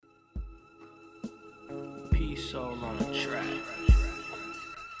Soul on the track.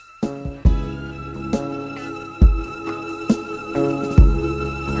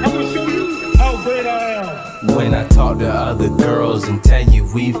 I'm gonna show you how great I am. When I talk to other girls and tell you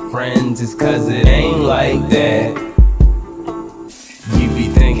we friends, it's cause it ain't like that. You be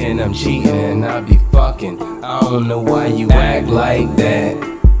thinking I'm cheating and I be fucking. I don't know why you act like that.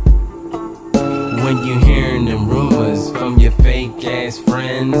 When you hearing them rumors from your fake ass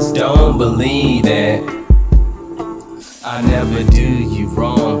friends, don't believe that. I never do you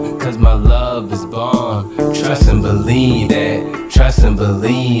wrong, cause my love is born. Trust and believe that, trust and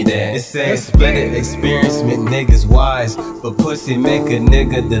believe that. It says split experience make niggas wise, but pussy make a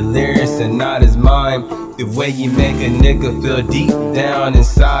nigga delirious and not his mind. The way you make a nigga feel deep down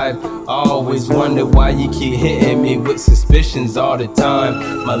inside. I always wonder why you keep hitting me with suspicions all the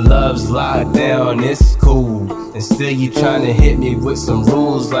time. My love's locked down, it's cool, and still you tryna hit me with some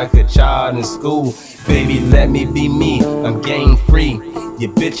rules like a child in school. Baby, let me be me, I'm game free.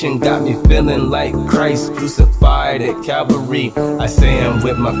 Your bitchin' got me feeling like Christ crucified at Calvary. I say I'm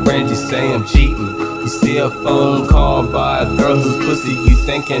with my friends, you say I'm cheating. You see a phone call by a girl whose pussy you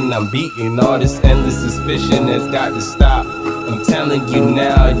thinking I'm beating. All this endless suspicion has got to stop. I'm telling you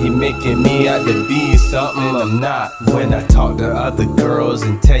now, you're making me out to be something I'm not. When I talk to other girls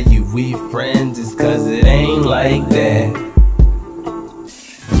and tell you we friends, it's cause it ain't like that.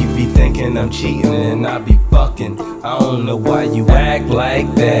 You be thinking I'm cheating and I be fucking. I don't know why you act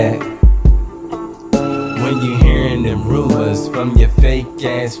like that. When you hearing them rumors from your fake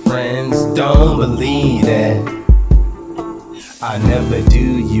ass friends, don't believe that. I never do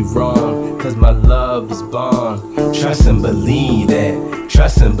you wrong, cause my love is born. Trust and believe that,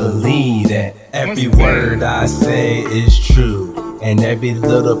 trust and believe that. Every word I say is true, and every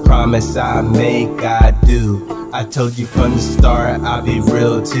little promise I make I do. I told you from the start I'll be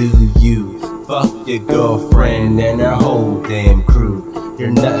real to you. Fuck your girlfriend and her whole damn crew. You're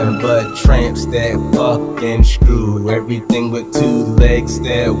nothing but tramps that fucking screw. Everything with two legs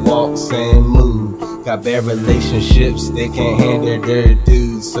that walks and moves. Got bad relationships, they can't handle their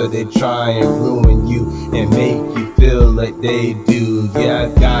dudes, so they try and ruin you and make you feel like they do. Yeah,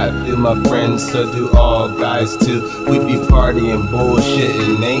 I got few my friends, so do all guys too. We be partying bullshit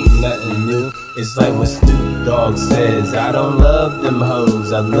and ain't nothing new. It's like when Snoop Dogg says, I don't love them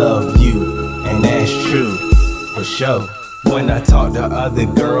hoes, I love you. And that's true, for sure. When I talk to other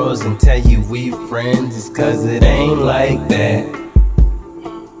girls and tell you we friends, it's cause it ain't like that.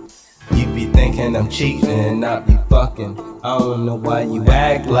 You be thinking I'm cheating and I be fucking. I don't know why you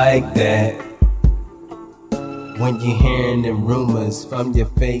act like that. When you hearing them rumors from your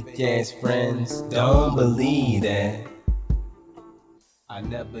fake ass friends, don't believe that. I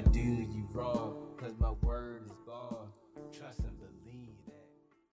never do you wrong.